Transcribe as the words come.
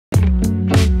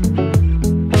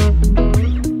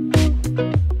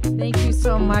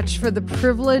much for the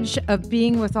privilege of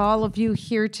being with all of you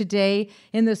here today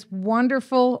in this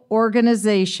wonderful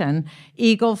organization,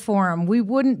 Eagle Forum. We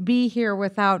wouldn't be here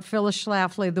without Phyllis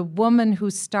Schlafly, the woman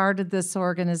who started this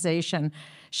organization.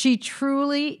 She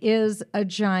truly is a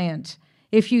giant.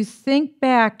 If you think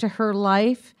back to her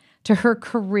life, to her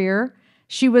career,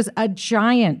 she was a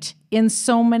giant in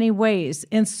so many ways,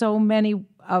 in so many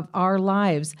of our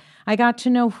lives. I got to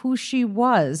know who she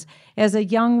was as a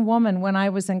young woman when I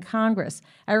was in Congress.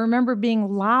 I remember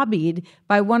being lobbied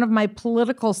by one of my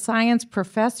political science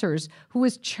professors who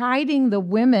was chiding the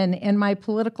women in my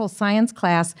political science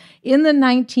class in the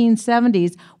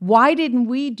 1970s. Why didn't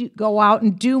we go out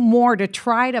and do more to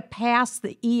try to pass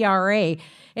the ERA?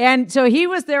 And so he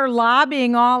was there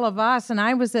lobbying all of us, and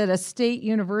I was at a state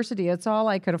university. It's all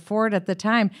I could afford at the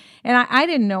time. And I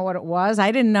didn't know what it was.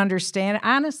 I didn't understand it.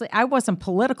 Honestly, I wasn't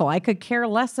political. I could care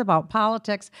less about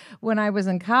politics when I was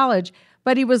in college.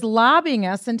 But he was lobbying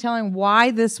us and telling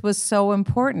why this was so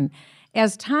important.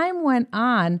 As time went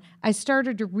on, I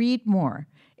started to read more.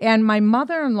 And my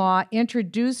mother-in-law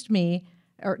introduced me,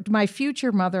 or my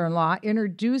future mother-in-law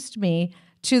introduced me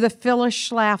to the Phyllis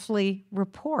Schlafly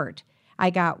report. I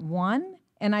got one,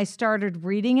 and I started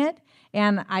reading it,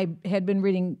 and I had been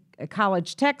reading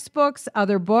college textbooks,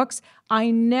 other books.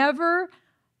 I never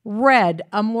read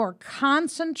a more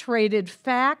concentrated,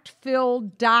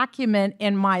 fact-filled document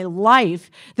in my life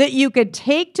that you could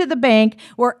take to the bank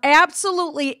where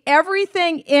absolutely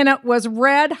everything in it was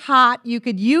red hot. You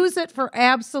could use it for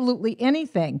absolutely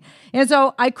anything. And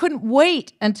so I couldn't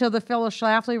wait until the Phyllis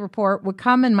Schlafly report would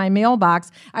come in my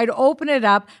mailbox. I'd open it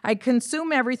up. I'd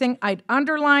consume everything. I'd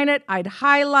underline it. I'd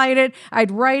highlight it. I'd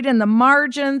write in the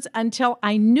margins until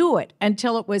I knew it,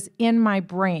 until it was in my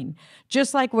brain.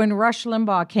 Just like when Rush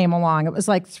Limbaugh came along, it was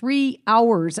like 3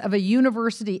 hours of a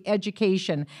university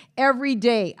education every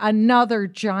day, another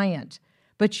giant.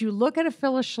 But you look at a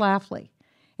Phyllis Schlafly,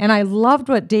 and I loved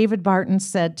what David Barton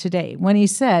said today when he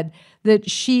said that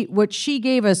what she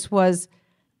gave us was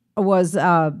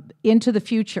into the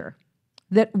future.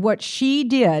 That what she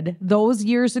did those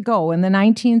years ago in the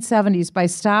 1970s by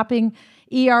stopping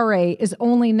ERA is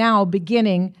only now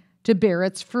beginning to bear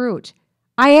its fruit.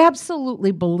 I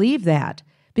absolutely believe that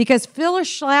because Phyllis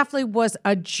Schlafly was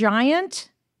a giant.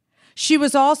 She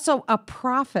was also a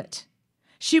prophet.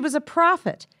 She was a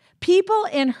prophet. People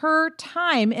in her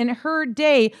time, in her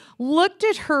day, looked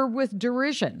at her with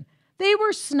derision. They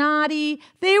were snotty.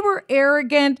 They were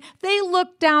arrogant. They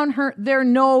looked down their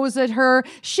nose at her.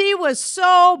 She was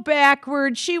so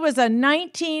backward. She was a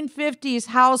 1950s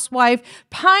housewife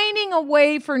pining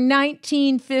away for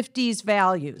 1950s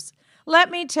values.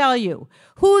 Let me tell you,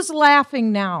 who's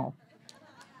laughing now?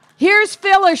 Here's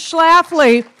Phyllis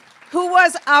Schlafly, who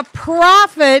was a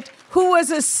prophet, who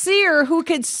was a seer, who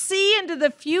could see into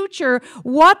the future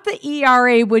what the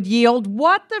ERA would yield,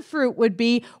 what the fruit would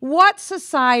be, what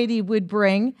society would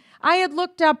bring. I had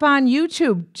looked up on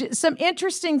YouTube some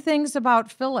interesting things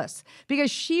about Phyllis because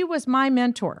she was my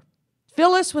mentor.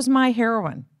 Phyllis was my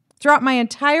heroine. Throughout my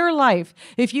entire life,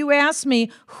 if you ask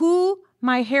me who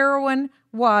my heroine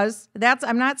was,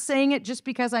 I'm not saying it just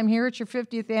because I'm here at your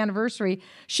 50th anniversary.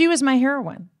 She was my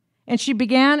heroine. And she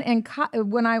began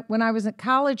when I was at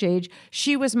college age,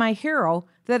 she was my hero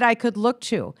that I could look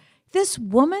to. This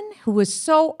woman who was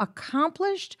so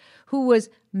accomplished, who was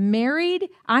married.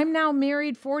 I'm now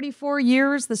married 44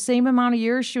 years, the same amount of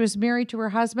years she was married to her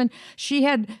husband. She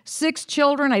had 6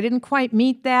 children. I didn't quite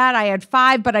meet that. I had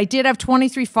 5, but I did have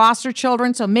 23 foster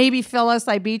children, so maybe Phyllis,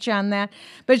 I beat you on that.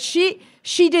 But she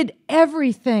did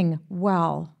everything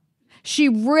well. She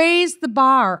raised the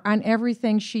bar on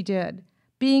everything she did.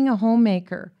 Being a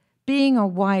homemaker, being a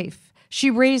wife. She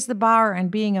raised the bar on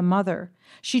being a mother.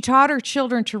 She taught her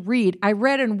children to read. I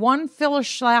read in one Phyllis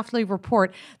Schlafly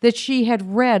report that she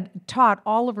had taught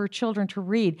all of her children to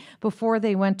read before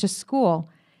they went to school.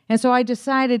 And so I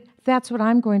decided that's what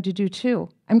I'm going to do too.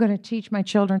 I'm going to teach my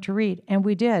children to read. And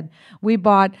we did. We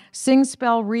bought Sing,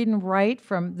 Spell, Read, and Write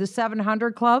from the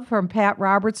 700 Club from Pat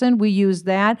Robertson. We used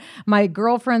that. My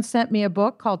girlfriend sent me a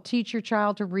book called Teach Your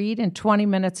Child to Read in 20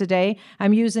 minutes a day.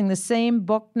 I'm using the same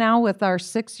book now with our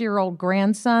 6-year-old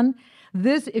grandson.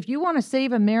 If you want to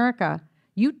save America,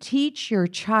 you teach your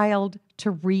child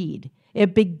to read.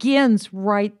 It begins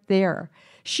right there.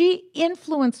 She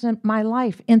influenced my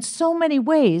life in so many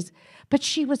ways, but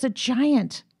she was a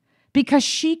giant because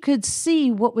she could see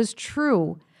what was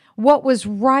true, what was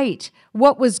right,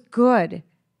 what was good.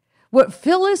 What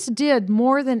Phyllis did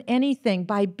more than anything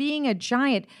by being a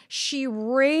giant, she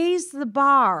raised the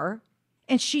bar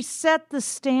and she set the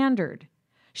standard.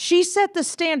 She set the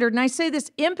standard, and I say this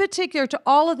in particular to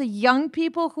all of the young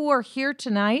people who are here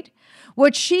tonight.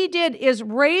 What she did is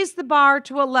raise the bar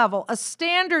to a level, a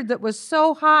standard that was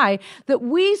so high that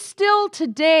we still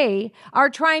today are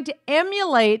trying to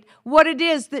emulate what it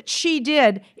is that she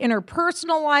did in her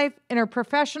personal life, in her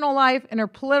professional life, in her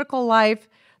political life,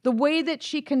 the way that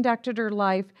she conducted her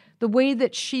life, the way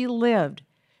that she lived.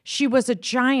 She was a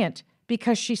giant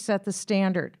because she set the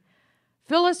standard.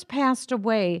 Phyllis passed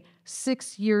away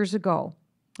 6 years ago.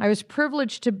 I was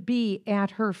privileged to be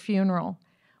at her funeral.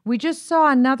 We just saw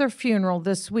another funeral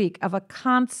this week of a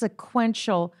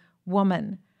consequential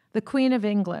woman, the Queen of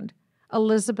England,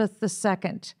 Elizabeth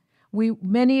II.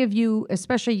 Many of you,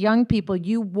 especially young people,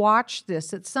 you watch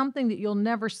this. It's something that you'll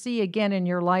never see again in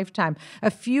your lifetime.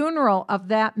 A funeral of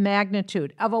that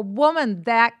magnitude, of a woman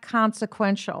that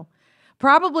consequential.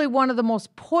 Probably one of the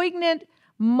most poignant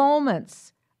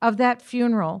moments of that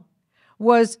funeral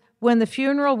was when the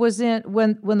funeral was in,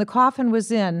 when the coffin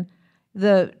was in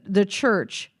the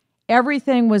church.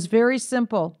 Everything was very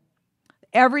simple.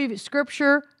 Every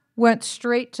scripture went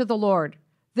straight to the Lord.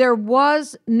 There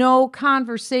was no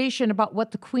conversation about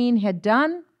what the Queen had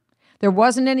done. There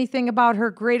wasn't anything about her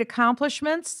great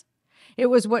accomplishments. It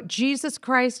was what Jesus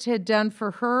Christ had done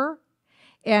for her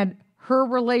and her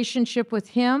relationship with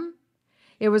Him.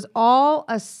 It was all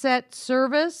a set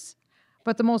service,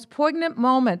 but the most poignant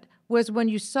moment was when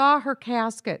you saw her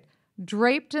casket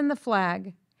draped in the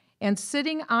flag, and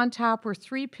sitting on top were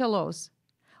 3 pillows.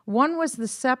 One was the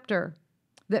scepter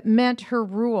that meant her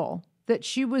rule, that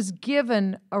she was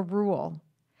given a rule.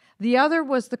 The other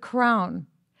was the crown,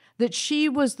 that she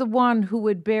was the one who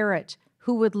would bear it,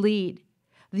 who would lead.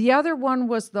 The other one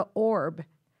was the orb,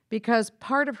 because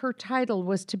part of her title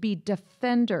was to be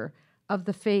defender of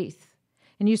the faith.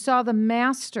 And you saw the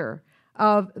master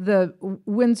of the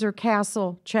Windsor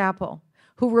Castle Chapel,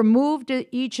 who removed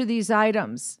each of these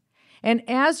items. And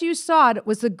as you saw it, it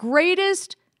was the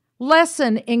greatest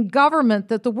lesson in government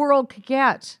that the world could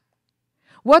get.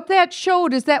 What that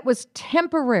showed is that was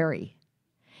temporary.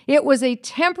 It was a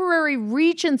temporary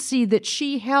regency that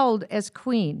she held as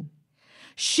queen.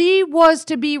 She was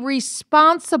to be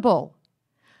responsible,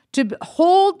 to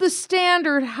hold the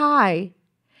standard high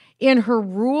in her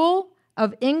rule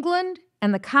of England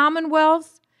and the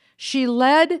Commonwealth. She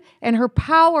led, and her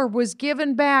power was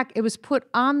given back. It was put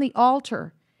on the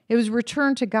altar. It was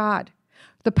returned to God.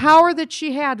 The power that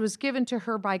she had was given to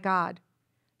her by God.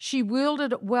 She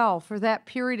wielded it well for that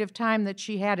period of time that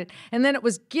she had it. And then it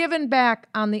was given back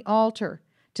on the altar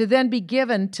to then be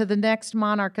given to the next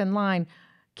monarch in line,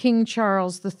 King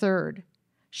Charles III.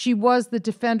 She was the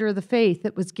defender of the faith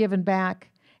that was given back,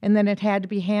 and then it had to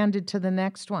be handed to the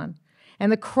next one.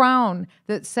 And the crown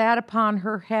that sat upon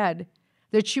her head,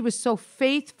 that she was so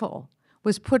faithful,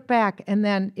 was put back, and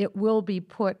then it will be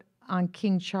put on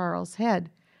King Charles' head.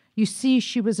 You see,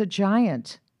 she was a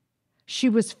giant. She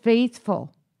was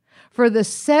faithful. For the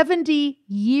 70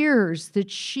 years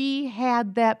that she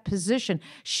had that position,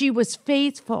 she was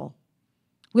faithful.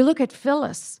 We look at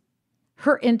Phyllis.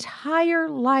 Her entire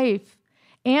life,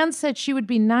 Anne said she would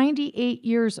be 98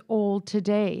 years old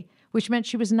today, which meant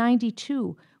she was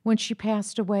 92 when she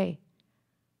passed away.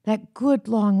 That good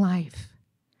long life.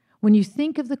 When you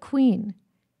think of the Queen,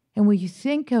 and when you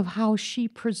think of how she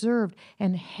preserved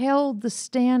and held the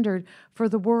standard for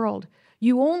the world,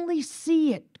 you only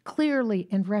see it clearly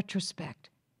in retrospect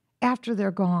after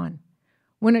they're gone.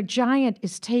 When a giant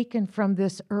is taken from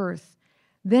this earth,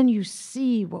 then you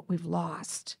see what we've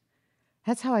lost.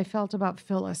 That's how I felt about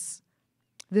Phyllis,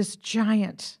 this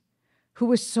giant who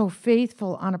was so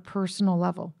faithful on a personal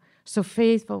level, so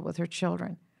faithful with her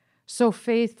children, so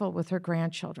faithful with her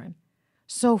grandchildren,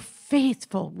 so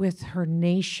faithful with her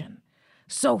nation,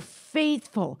 so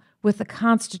faithful with the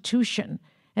Constitution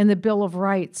and the Bill of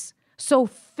Rights, so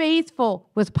faithful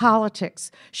with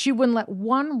politics. She wouldn't let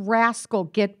one rascal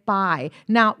get by,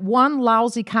 not one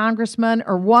lousy congressman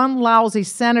or one lousy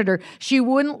senator. She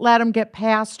wouldn't let him get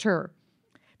past her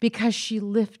because she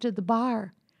lifted the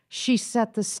bar. She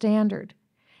set the standard.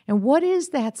 And what is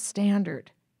that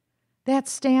standard? That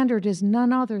standard is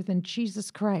none other than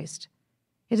Jesus Christ.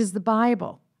 It is the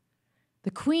Bible. The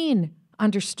Queen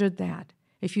understood that.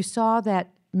 If you saw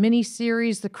that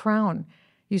mini-series, The Crown,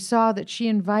 you saw that she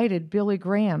invited Billy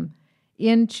Graham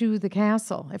into the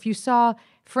castle. If you saw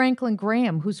Franklin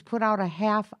Graham, who's put out a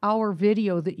half-hour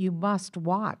video that you must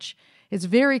watch, it's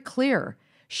very clear.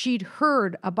 She'd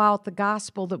heard about the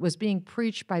gospel that was being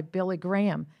preached by Billy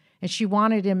Graham, and she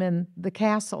wanted him in the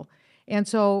castle. And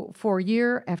so for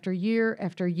year after year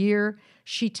after year,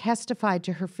 she testified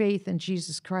to her faith in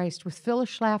Jesus Christ. With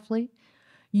Phyllis Schlafly,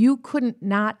 you couldn't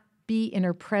not be in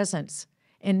her presence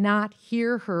and not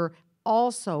hear her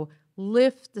also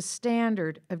lift the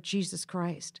standard of Jesus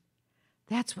Christ.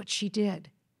 That's what she did.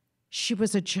 She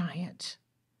was a giant.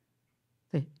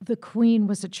 The queen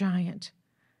was a giant.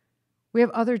 We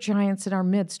have other giants in our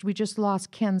midst. We just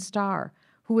lost Ken Starr,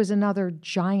 who was another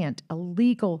giant, a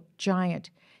legal giant.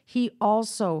 He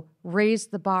also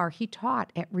raised the bar. He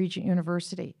taught at Regent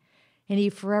University, and he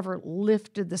forever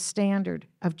lifted the standard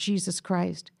of Jesus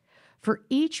Christ. For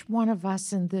each one of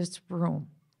us in this room,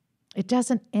 it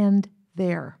doesn't end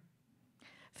there.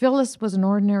 Phyllis was an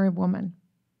ordinary woman,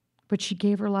 but she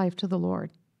gave her life to the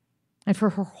Lord. And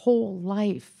for her whole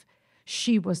life,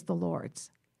 she was the Lord's.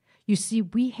 You see,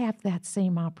 we have that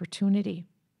same opportunity.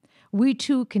 We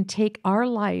too can take our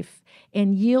life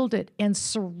and yield it and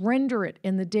surrender it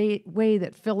in the way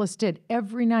that Phyllis did.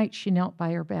 Every night she knelt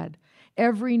by her bed.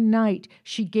 Every night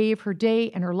she gave her day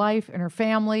and her life and her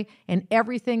family and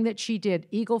everything that she did,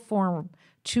 eagle form,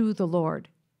 to the Lord.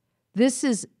 This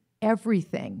is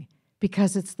everything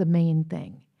because it's the main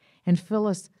thing. And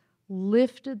Phyllis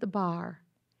lifted the bar,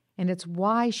 and it's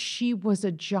why she was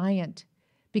a giant,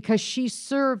 because she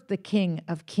served the King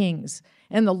of Kings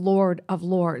and the Lord of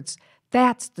Lords.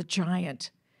 That's the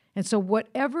giant. And so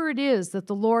whatever it is that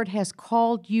the Lord has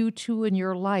called you to in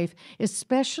your life,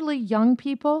 especially young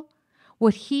people,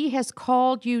 what he has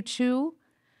called you to.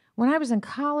 When I was in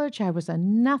college, I was a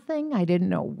nothing. I didn't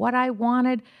know what I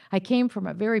wanted. I came from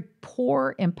a very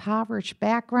poor, impoverished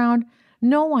background,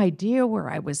 no idea where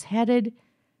I was headed.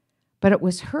 But it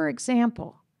was her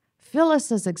example,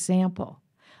 Phyllis's example,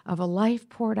 of a life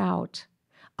poured out,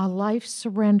 a life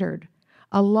surrendered,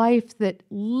 a life that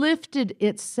lifted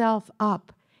itself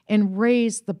up and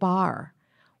raised the bar.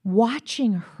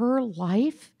 Watching her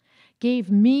life gave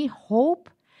me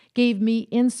hope, gave me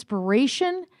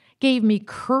inspiration, gave me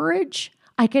courage.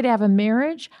 I could have a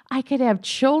marriage. I could have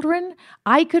children.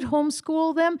 I could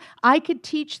homeschool them. I could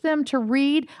teach them to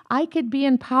read. I could be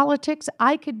in politics.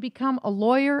 I could become a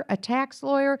lawyer, a tax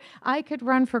lawyer. I could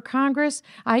run for Congress.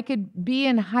 I could be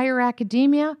in higher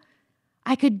academia.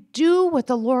 I could do what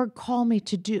the Lord called me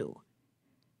to do.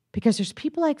 Because there's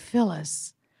people like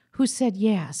Phyllis who said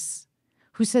yes,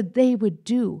 who said they would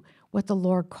do what the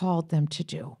Lord called them to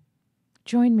do.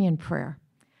 Join me in prayer.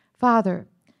 Father,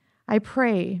 I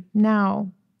pray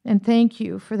now and thank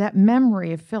you for that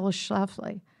memory of Phyllis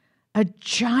Schlafly, a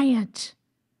giant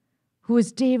who,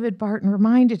 as David Barton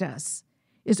reminded us,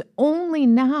 is only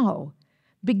now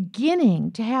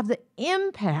beginning to have the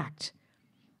impact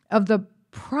of the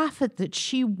prophet that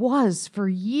she was for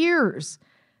years,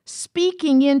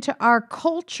 speaking into our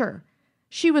culture.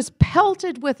 She was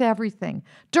pelted with everything,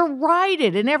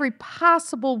 derided in every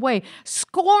possible way,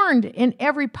 scorned in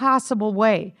every possible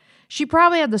way. She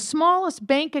probably had the smallest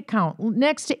bank account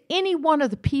next to any one of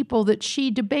the people that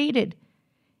she debated.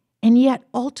 And yet,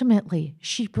 ultimately,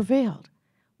 she prevailed.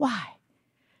 Why?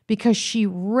 Because she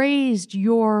raised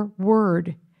your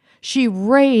word. She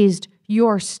raised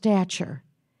your stature.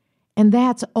 And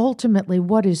that's ultimately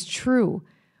what is true,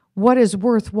 what is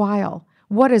worthwhile,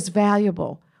 what is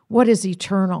valuable, what is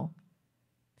eternal.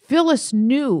 Phyllis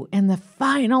knew in the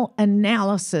final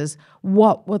analysis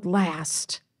what would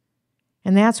last.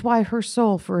 And that's why her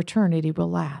soul for eternity will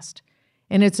last.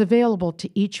 And it's available to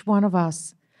each one of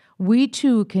us. We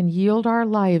too can yield our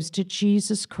lives to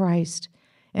Jesus Christ,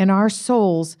 and our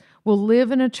souls will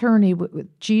live in eternity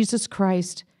with Jesus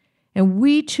Christ. And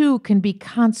we too can be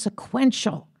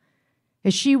consequential,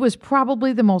 as she was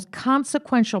probably the most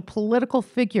consequential political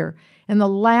figure in the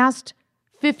last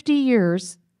 50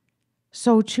 years,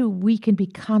 so too we can be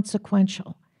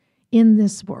consequential in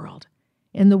this world,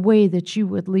 in the way that you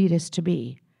would lead us to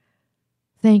be.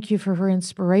 Thank you for her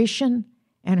inspiration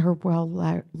and her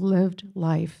well-lived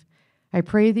life. I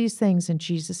pray these things in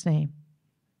Jesus' name.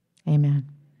 Amen.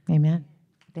 Amen.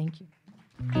 Thank you.